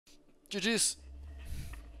GG's.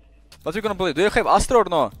 What we gonna play? Do you have Astra or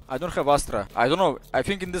no? I don't have Astra. I don't know. I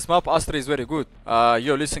think in this map Astra is very good.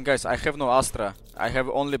 Yo, listen guys, I have no Astra. I have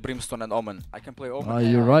only Brimstone and Omen. I can play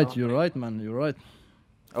Omen. You're right, man. You're right.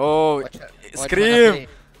 Oh, Scream!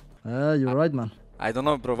 You're right, man. I don't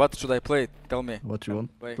know, bro. What should I play? Tell me. What you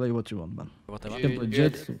want? Play what you want, man. What I want? You can play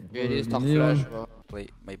Jet, Neon. Play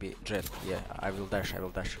maybe Jet. Yeah, I will dash.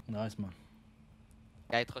 Nice, man.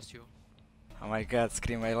 I trust you. Oh my god,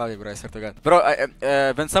 Scream, I love you, bro, I swear to god. Bro,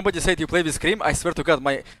 when somebody said you play with Scream, I swear to god,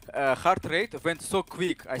 my heart rate went so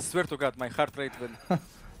quick. I swear to god, my heart rate went...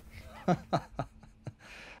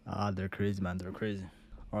 They're crazy, man. They're crazy.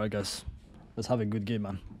 Alright, guys. Let's have a good game,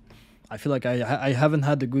 man. I feel like I haven't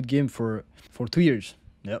had a good game for 2 years.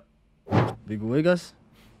 Yep. Big way, guys.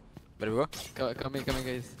 There we go. Come in,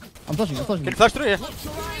 guys. I'm flashing. Can you flash through? Yeah.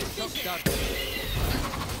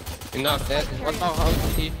 Enough. One more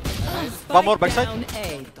house. Nice. One more backside.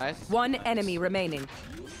 Nice. One enemy remaining.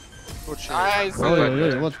 Nice.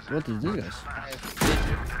 What is this, guys?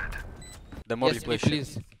 The more Yes, you play me,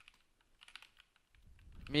 please.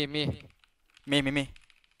 Me.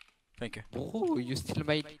 Thank you. Oh, you still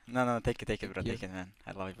made. No, take it, bro. Take it, man.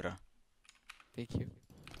 I love it, bro. Thank you.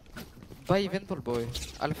 Buy Vendor, boy.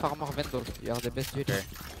 Alpha Armor Vendor. You are the best dude.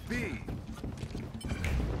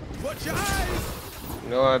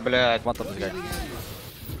 No, блядь. One top this guy.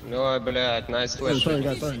 No, блядь. Nice flash. Sorry,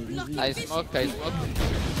 guys. Sorry. I smoke.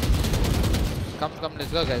 Come,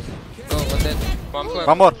 let's go, guys. Go, one dead. One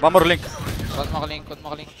more link. One more link.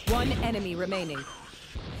 One enemy remaining.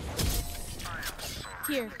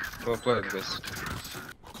 Here. We'll play with this.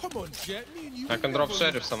 Come on, Jet. I can drop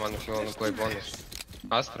sheriff someone if you want to play bonus.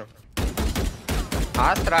 Astra.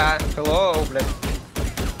 Astra! Hello, блядь.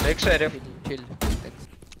 Take sheriff. Chill.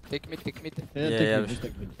 Take mid. Yeah.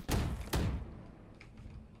 Take mid.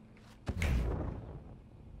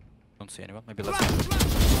 Don't see anyone. Maybe let's...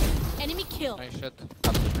 Enemy kill. Nice shot.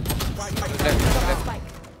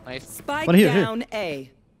 Nice. Spike One here. down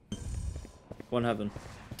A. One heaven.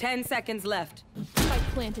 10 seconds left. Spike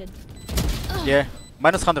planted. Yeah.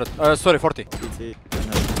 Minus 100. Sorry, 40. CT.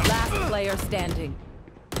 Last player standing.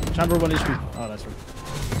 Chamber 1 HP. Oh, that's right.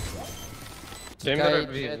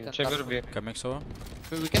 Chamber B. Coming so.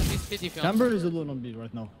 We can be split if you want. Chamber is alone on B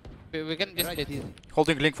right now. We can be split.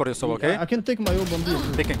 Holding link for you, so okay? I can take my orb on B.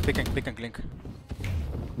 Picking link.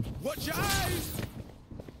 Watch your eyes.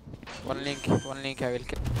 One link. I will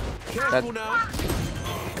kill. Careful now.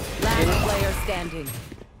 Last player standing.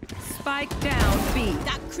 Spike down B.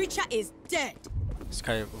 That creature is dead.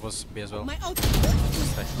 Sky was B as well. My ult.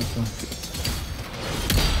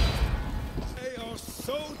 They are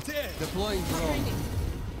so dead. Deploying drone.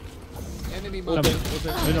 Enemy Right now.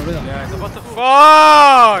 Yeah, what the fuck?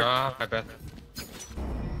 Ah, I bet.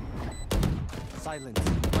 silence.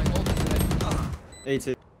 My ult is ready.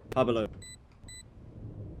 80. How below?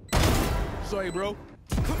 Sorry, bro.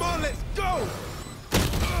 Come on, let's go.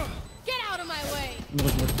 Get out of my way.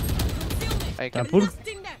 I can. Pull.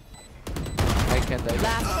 Blasting them. I can die.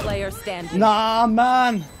 Last player standing. Nah,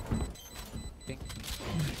 man.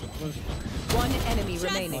 One enemy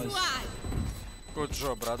remaining. Just swat. Good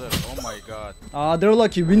job, brother. Oh my god. They're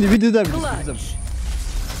lucky. We did that. Clutch.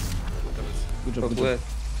 Good job.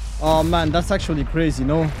 Oh man, that's actually crazy,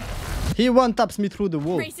 no? He one taps me through the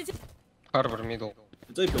wall. Race it. Harbor middle.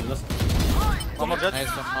 It's open. Let's... One more jet.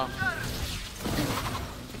 Nice one more.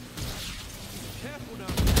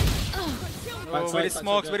 Oh,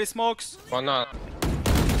 very smokes. One out.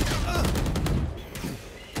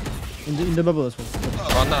 In the bubble as well.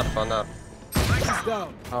 One out.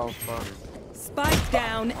 Oh fuck. Spike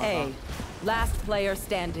down A. Last player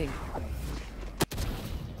standing.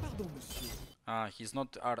 He's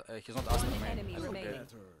not Astra main. Enemy remaining.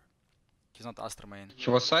 He's not Astra main. He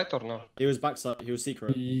was side or no? He was backside. He was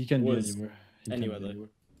secret. He can't be Was anywhere. anywhere though.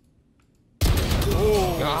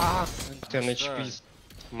 Ah, 10 HP.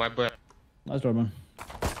 My bad. Nice job, man.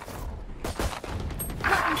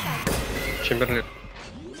 Chamberlain.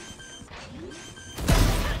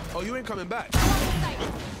 Oh, you ain't coming back.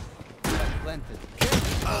 Planted.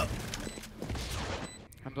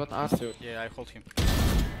 And one ass. Yeah, I hold him.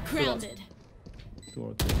 Grounded.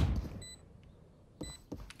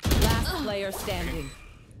 Last player standing.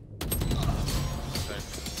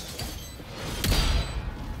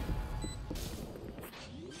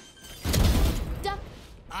 Duck.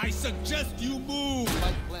 I suggest you move.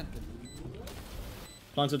 Spike planted.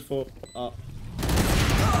 Planted for.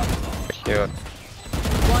 Yeah.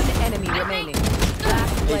 One enemy remaining.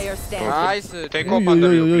 Last player standing. Nice. Take off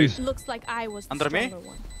under you, please. Looks like I was the Under me? stronger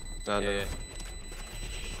one. No.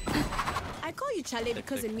 I call you Chale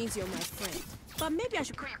because it means you're my friend. But maybe I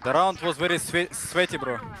should. The round was very sweaty,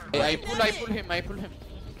 bro. I pull him.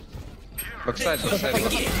 Backside, backside.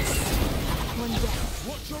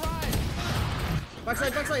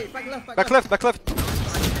 Backside, backside, back left, Back left, back left.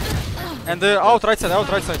 And out right side,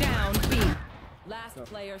 Down B. Last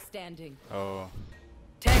player standing. Oh.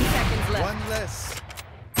 10 seconds left. One less.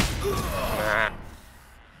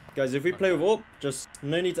 Guys, if we play with AWP, just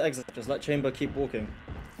no need to exit. Just let Chamber keep walking.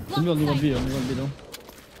 Only one B though.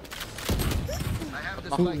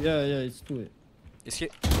 Yeah, it's 2. Is he?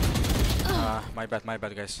 My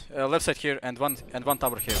bad, guys. Left side here and one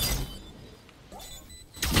tower here.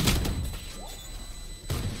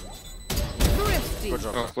 Good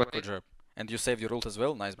job, Oh, good job. And you saved your ult as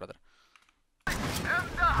well. Nice, brother.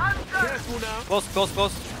 Careful now.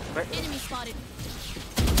 Close. Enemy spotted.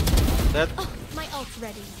 Dead. Oh, my ult's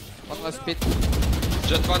ready. One last pit.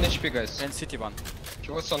 Just 1 HP, guys. And city one.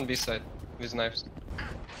 He was on B side with knives.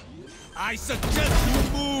 I suggest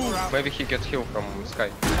you move. Maybe he gets heal from Sky.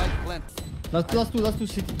 Last two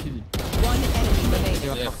city. One enemy remaining.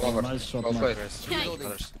 Yeah, over. Nice shot, Well man. played. Yikes.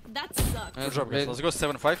 Brothers. That sucked. Good job, guys. Let's go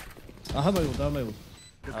 7-5. I have my ult.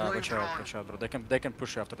 Good job, bro. They can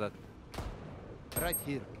push you after that.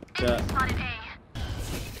 Yeah.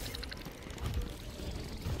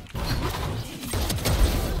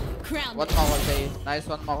 Crown. One more was A. Nice,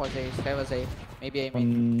 one more was A. Sky was A. Maybe A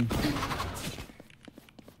main.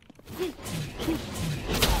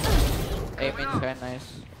 A main, Sky, nice.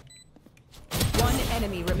 One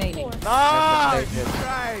enemy remaining. Nice!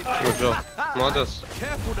 Good job. Modus.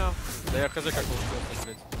 Careful now. They are Kazakh.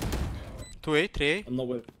 2A, 3A. I'm not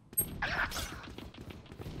with.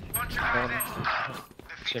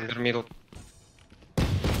 Chamber middle.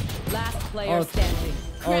 Last player Out. standing.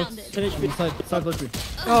 Grounded. Side left B.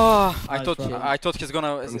 I thought he's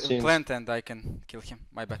gonna Seems. plant and I can kill him.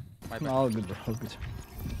 My bad. All good, bro. All good.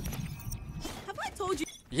 Have I told you?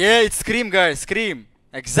 Yeah, it's Scream, guys. Scream.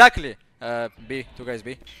 Exactly. B. 2 guys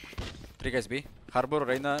B. 3 guys B. Harbor,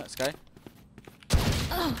 Reina, Sky.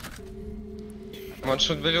 One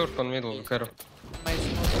should be lurk on middle, careful. Nice.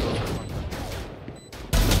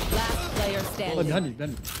 Last player Oh, standing. behind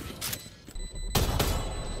me.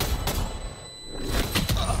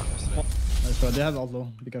 Nice, bro. They have ult low.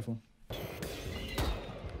 Be careful.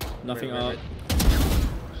 Nothing Wait, out.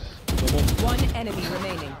 One enemy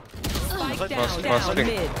remaining. Spike down, Pass ping.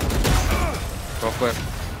 mid. Well played.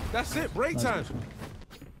 That's it. Break time.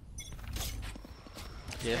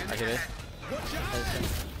 Yeah, I get it.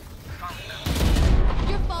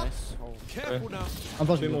 Your fault. Nice. Oh. Careful now. I'm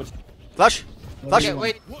flashing. More. Flash! Flash! Okay,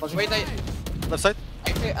 wait, Left side.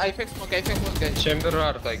 I fixed smoke, guys. Chamber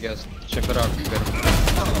art, I guess. Chamber art.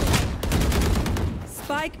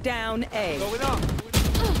 Spike down A. Going up.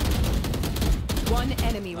 One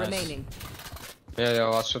enemy Nice. remaining. Yeah,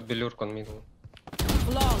 last should be lurk on middle.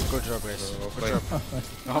 Long. Good job, guys. Well Good played. job.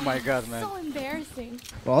 Oh my god, man. So embarrassing.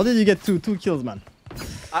 Well, how did you get two kills, man?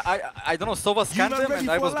 I don't know, Sova scanned not them ready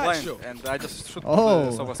and I for was live blind. show. And I just shoot Oh.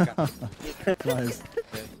 Sova scan. Nice.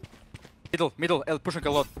 Middle, L pushing a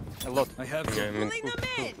lot. I have Yeah, I mean,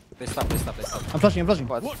 They stop. I'm flashing. Watch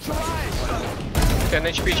your eyes. 10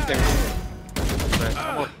 HP him.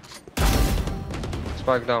 Nice.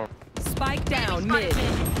 Spike down. Spike down mid.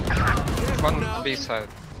 One B side.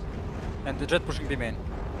 And the Jet pushing B main.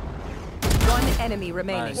 One enemy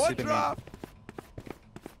remaining. Nice, see the main.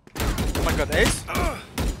 Oh my god, ace?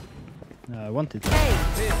 I want it.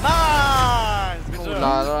 Hey, Nice! Good Ooh job.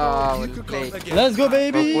 la la, You well could played. come again. Let's go, Well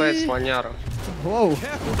baby! played, Slanyara. Whoa!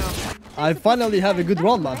 Careful now. I finally have a good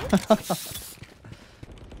run, man.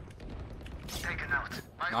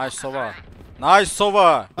 Nice, Sova. Nice,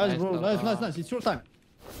 Sova! Nice, bro. Nice. It's your time.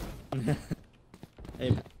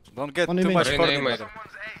 Aim. Don't get Only too main. much Very for name, brother.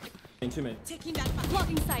 Aim 2 main. Taking that back.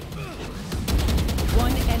 Blocking sight.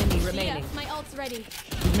 one enemy Yeah, remaining. my ult's ready.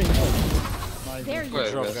 Nice. There you Good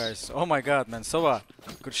Good go. job, guys. Oh my god, man. Sova.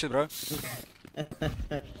 Good shit, bro.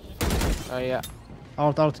 Oh yeah.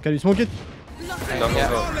 Out. Can you smoke it? No, Yeah.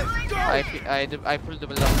 go. Let's go. I pulled the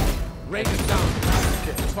middle down. Rain it down.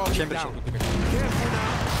 Target Chamber down. shot. Careful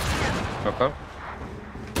now. Okay.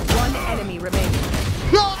 One enemy remaining.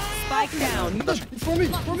 Spike down. It's for me.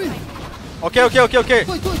 Okay.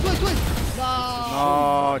 Twice.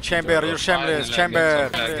 No, Chamber, you're shameless. Chamber.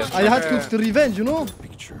 I had to revenge, you know?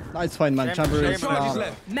 Nah, it's fine, man. Chamber is... Charges Nah.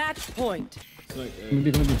 left. Match point.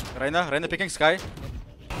 Maybe. Reina picking Sky.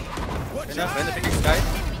 Watch Reina picking Sky.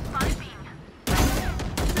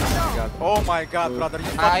 Oh my god, brother.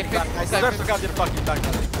 You're I fucking back. I picked- swear to god, you're fucking back.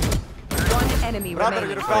 One enemy Brother,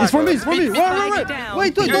 remaining. you're back. It's for me. Spike down.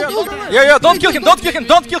 Wait, Yeah, don't. yeah, don't kill him. Don't kill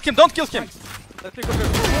him. Let's pick up here.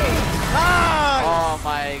 Nice. Oh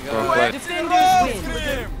my god. Play. Defenders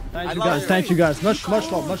win. Thank you guys, thank you guys. Much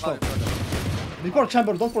love, much love. Report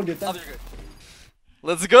chamber, don't forget that.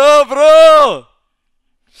 Let's go, bro!